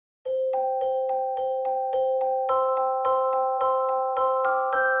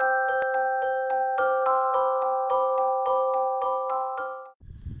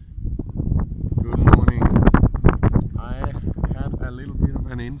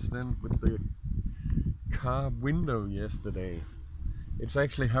incident with the car window yesterday. It's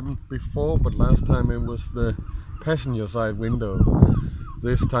actually happened before, but last time it was the passenger side window.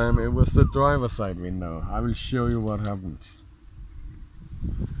 This time it was the driver side window. I will show you what happened.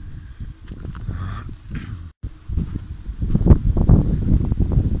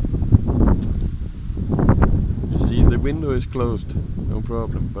 You see, the window is closed, no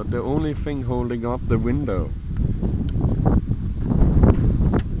problem, but the only thing holding up the window,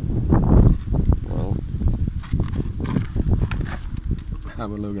 well,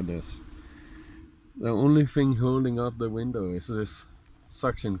 have a look at this. The only thing holding up the window is this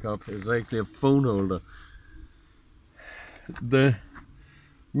suction cup. It's actually a phone holder. The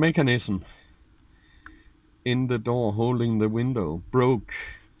mechanism in the door holding the window broke,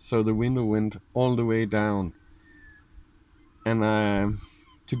 so the window went all the way down. And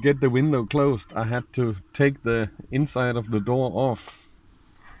to get the window closed, I had to take the inside of the door off.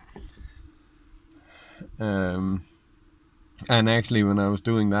 And actually, when I was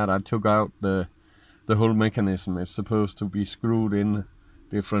doing that, I took out the whole mechanism. It's supposed to be screwed in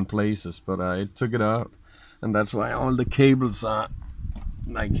different places, but I took it out, and that's why all the cables are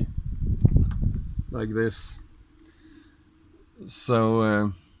like this.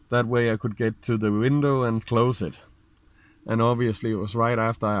 So that way I could get to the window and close it. And obviously it was right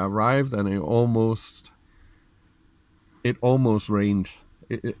after I arrived, and it almost rained.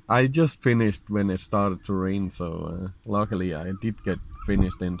 I just finished when it started to rain, so luckily I did get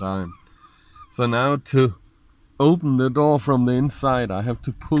finished in time. So now to open the door from the inside, I have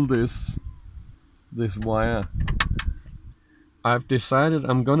to pull this wire. I've decided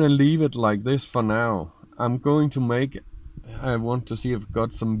I'm gonna leave it like this for now. I want to see if I've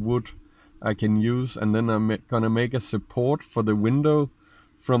got some wood I can use, and then I'm gonna make a support for the window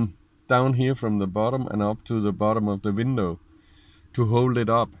from down here from the bottom and up to the bottom of the window to hold it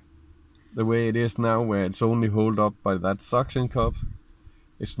up. The way it is now, where it's only held up by that suction cup,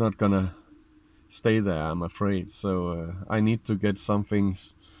 it's not gonna stay there, I'm afraid. So I need to get something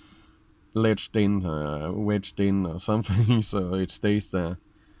wedged in or something so it stays there.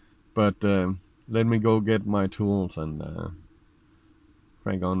 But let me go get my tools and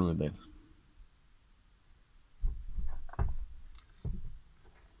crack on with it.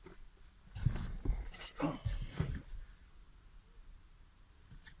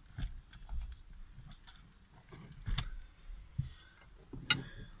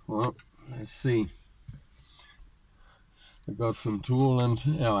 Well, let's see. I got some tool and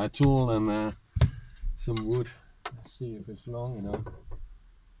some wood. Let's see if it's long enough.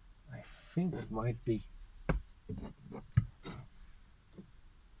 I think it might be.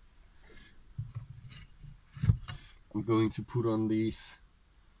 I'm going to put on these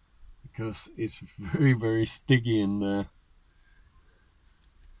because it's very, very sticky in there.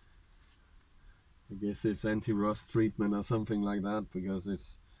 I guess it's anti-rust treatment or something like that, because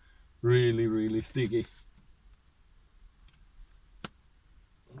it's really, really sticky.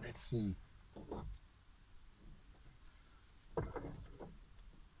 Let's see.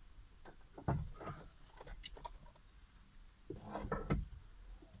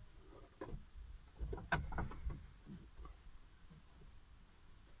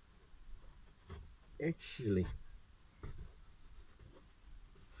 Actually,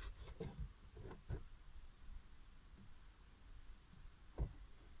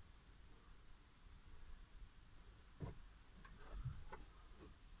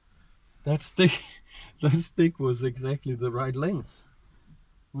 that stick was exactly the right length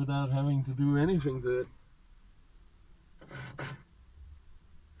without having to do anything to it.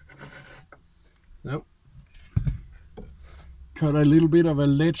 Nope. Cut a little bit of a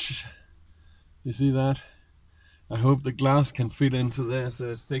ledge. You see that? I hope the glass can fit into there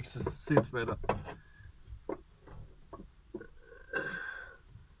so it sits better.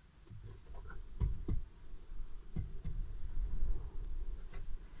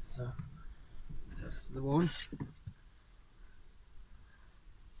 So that's the one.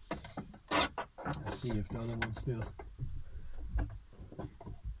 Let's see if the other one's still.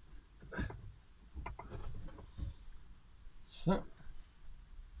 So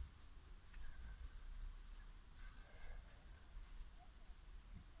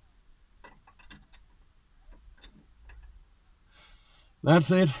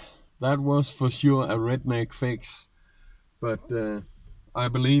that's it. That was for sure a redneck fix, but I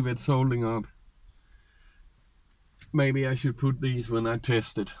believe it's holding up. Maybe I should put these when I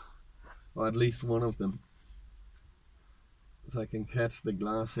test it, or at least one of them, so I can catch the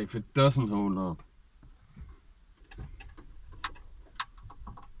glass if it doesn't hold up.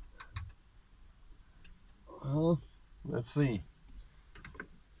 Well, let's see.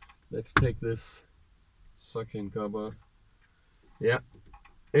 Let's take this suction cup off. Yeah,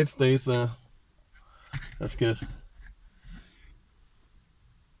 it stays there. That's good.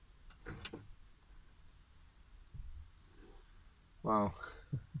 Wow.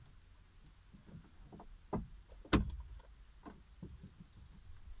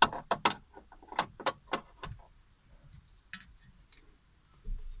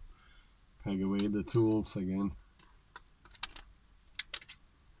 Pack away the tools again.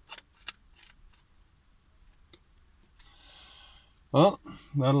 Well,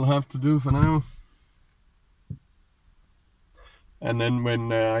 that'll have to do for now. And then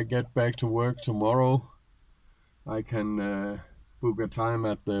when I get back to work tomorrow, I can book a time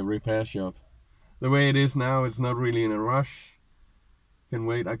at the repair shop. The way it is now, it's not really in a rush. Can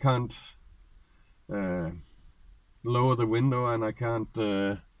wait. I can't lower the window and I can't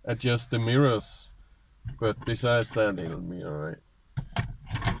adjust the mirrors. But besides that, it'll be alright.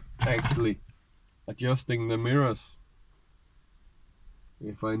 Actually, adjusting the mirrors.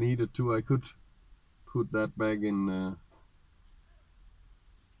 If I needed to, I could put that back in.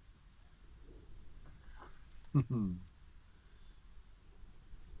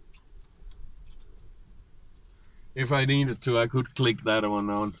 If I needed to, I could click that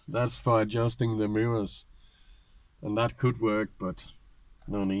one on. That's for adjusting the mirrors. And that could work, but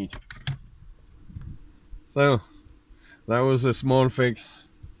no need. So, that was a small fix.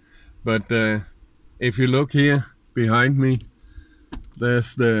 But if you look here behind me,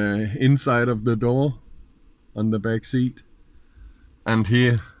 there's the inside of the door on the back seat. And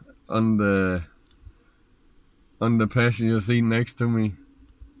here on the passenger seat next to me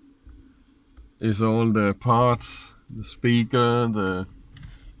is all the parts, the speaker, the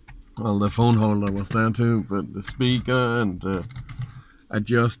phone holder was there too, but the speaker and the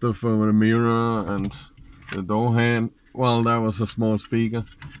adjuster for the mirror and the door handle. Well, that was a small speaker,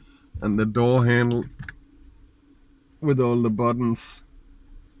 and the door handle with all the buttons.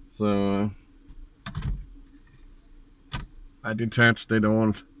 So I detached it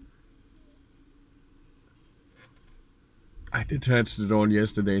all. I detached it all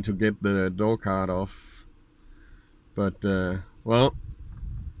yesterday to get the door card off. But well,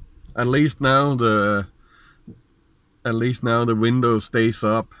 at least now the window stays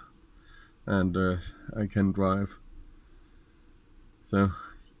up, and I can drive. So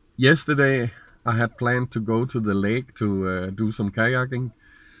yesterday I had planned to go to the lake to do some kayaking.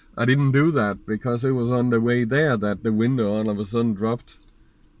 I didn't do that because it was on the way there that the window all of a sudden dropped.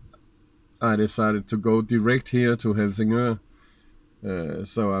 I decided to go direct here to Helsingør,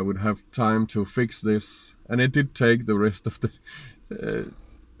 so I would have time to fix this. And it did take the rest of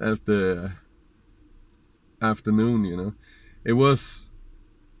the afternoon, you know. It was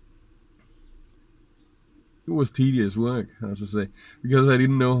tedious work, how to say, because I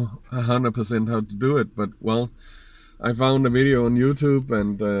didn't know 100% how to do it. But well, I found a video on YouTube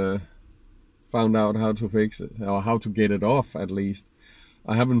and found out how to fix it, or how to get it off at least.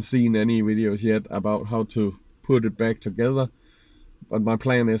 I haven't seen any videos yet about how to put it back together, but my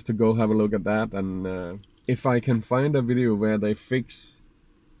plan is to go have a look at that, and if I can find a video where they fix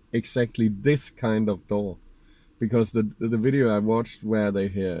exactly this kind of door, because the video I watched where they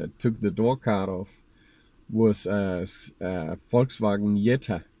took the door card off was a Volkswagen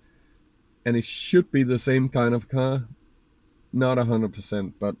Jetta, and it should be the same kind of car. Not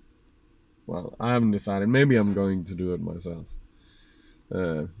 100%, but well, I haven't decided. Maybe I'm going to do it myself.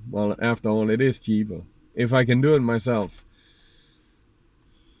 Well, after all, it is cheaper. If I can do it myself,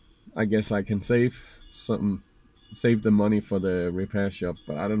 I guess I can save the money for the repair shop.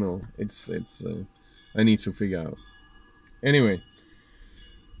 But I don't know. It's I need to figure out. Anyway,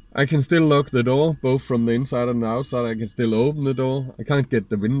 I can still lock the door, both from the inside and the outside. I can still open the door. I can't get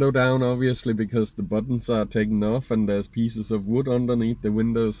the window down, obviously, because the buttons are taken off and there's pieces of wood underneath the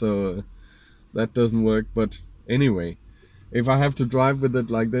window, so that doesn't work. But anyway, if I have to drive with it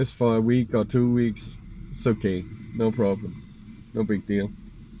like this for a week or 2 weeks, it's okay. No problem. No big deal.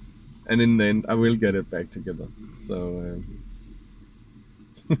 And in the end, I will get it back together. So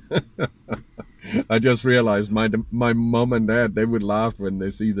I just realized my mom and dad, they would laugh when they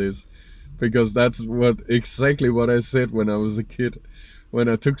see this, because that's exactly what I said when I was a kid, when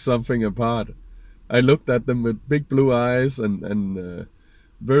I took something apart. I looked at them with big blue eyes and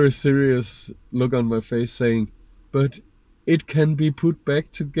very serious look on my face, saying, "But it can be put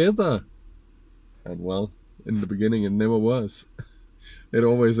back together." And well, in the beginning it never was. It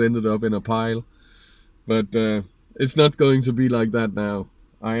always ended up in a pile. But it's not going to be like that now.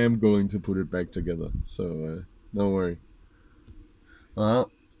 I am going to put it back together, so don't worry. Well,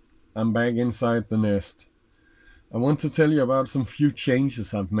 I'm back inside the nest. I want to tell you about some few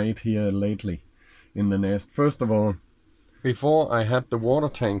changes I've made here lately in the nest. First of all, before I had the water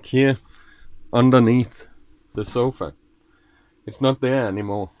tank here underneath the sofa. It's not there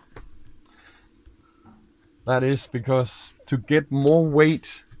anymore. That is because to get more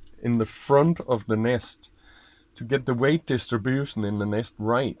weight in the front of the nest, to get the weight distribution in the nest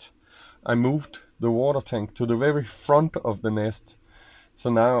right, I moved the water tank to the very front of the nest. So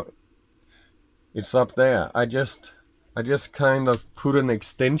now it's up there. I just kind of put an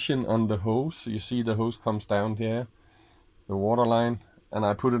extension on the hose. You see the hose comes down here, the water line, and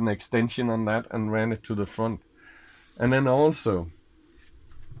I put an extension on that and ran it to the front. And then also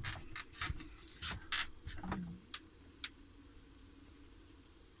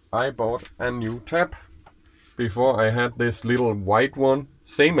I bought a new tap. Before I had this little white one,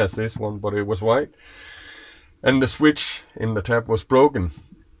 same as this one, but it was white. And the switch in the tap was broken,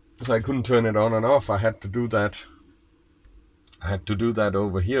 so I couldn't turn it on and off. I had to do that. I had to do that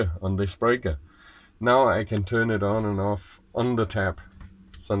over here on this breaker. Now I can turn it on and off on the tap.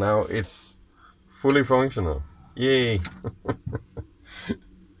 So now it's fully functional. Yay!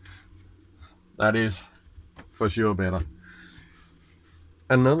 That is for sure better.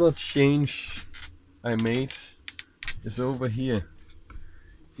 Another change I made is over here.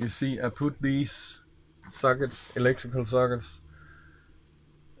 You see, I put these sockets, electrical sockets,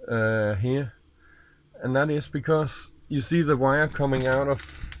 here, and that is because you see the wire coming out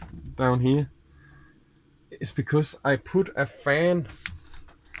of down here. It's because I put a fan.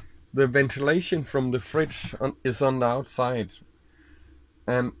 The ventilation from the fridge is on the outside,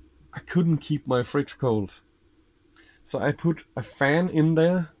 and I couldn't keep my fridge cold. So I put a fan in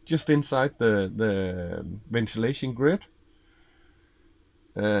there, just inside the ventilation grid.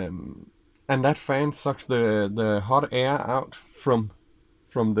 And that fan sucks the hot air out from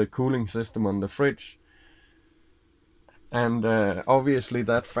the cooling system on the fridge. And obviously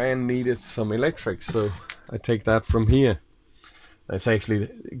that fan needed some electric, so I take that from here.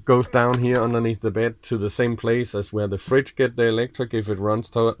 It goes down here underneath the bed to the same place as where the fridge get the electric if it runs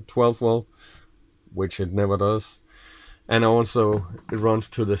 12 volt, which it never does. And also it runs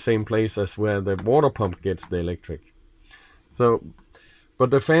to the same place as where the water pump gets the electric. So, but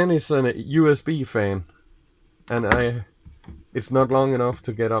the fan is a USB fan, and it's not long enough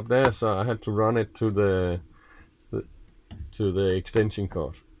to get up there, so I had to run it to the extension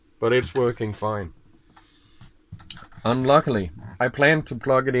cord. But it's working fine. Unluckily, I planned to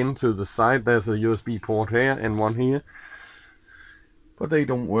plug it into the side. There's a USB port here and one here, but they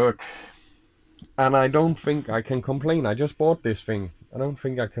don't work. And I don't think I can complain. I just bought this thing. I don't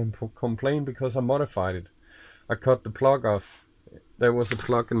think I can complain because I modified it. I cut the plug off. There was a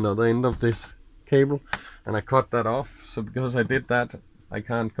plug in the other end of this cable, and I cut that off. So because I did that, I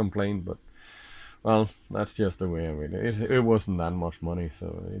can't complain. But, well, that's just the way of it. It wasn't that much money,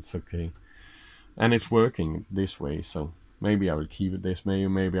 so it's okay. And it's working this way, so maybe I will keep it this way.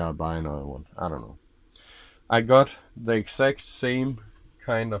 Maybe I'll buy another one. I don't know. I got the exact same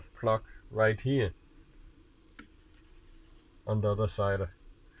kind of plug right here on the other side,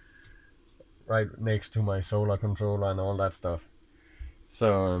 right next to my solar controller and all that stuff.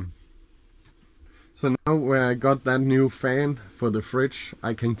 So now where I got that new fan for the fridge,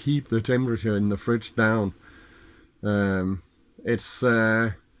 I can keep the temperature in the fridge down. It's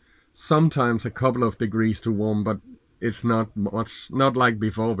sometimes a couple of degrees too warm, but it's not much, not like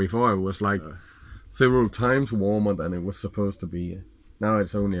before. Before it was like several times warmer than it was supposed to be. Now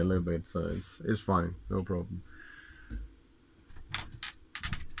it's only a little bit, so it's fine, no problem.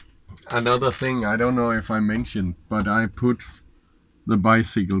 Another thing, I don't know if I mentioned, but I put the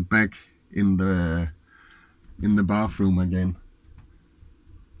bicycle back in the bathroom again.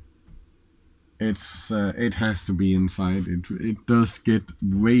 It has to be inside. It does get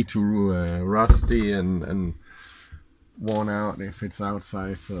way too rusty and worn out if it's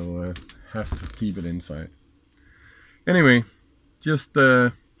outside, so has to keep it inside. Anyway, just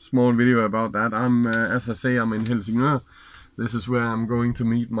a small video about that. As I say, I'm in Helsingør. This is where I'm going to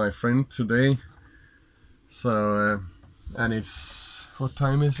meet my friend today. So, and it's, what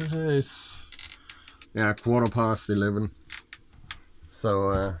time is it? It's, yeah, 11:15.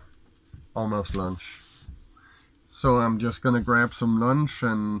 So, almost lunch. So I'm just gonna grab some lunch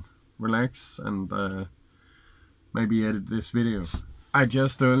and relax and maybe edit this video. I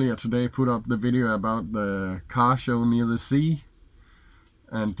just earlier today put up the video about the car show near the sea,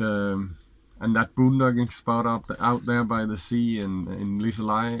 and that boondocking spot out there by the sea in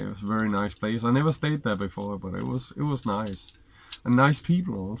Liselai. It was a very nice place. I never stayed there before, but it was nice, and nice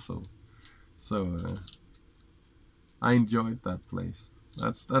people also. So I enjoyed that place.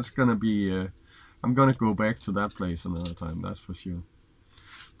 That's gonna be I'm gonna go back to that place another time, that's for sure.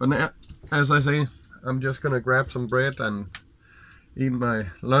 But now, as I say, I'm just gonna grab some bread and eat my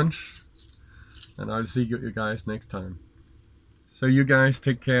lunch, and I'll see you guys next time. So you guys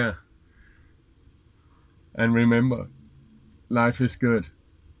take care, and remember, life is good.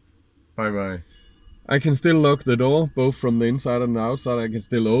 Bye bye. I can still lock the door, both from the inside and the outside. I can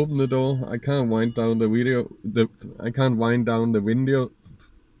still open the door. I can't wind down the video. I can't wind down the window.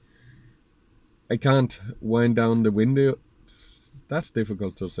 I can't wind down the window. That's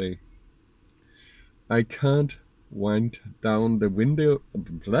difficult to say. I can't wind down the window.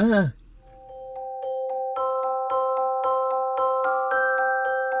 Blah.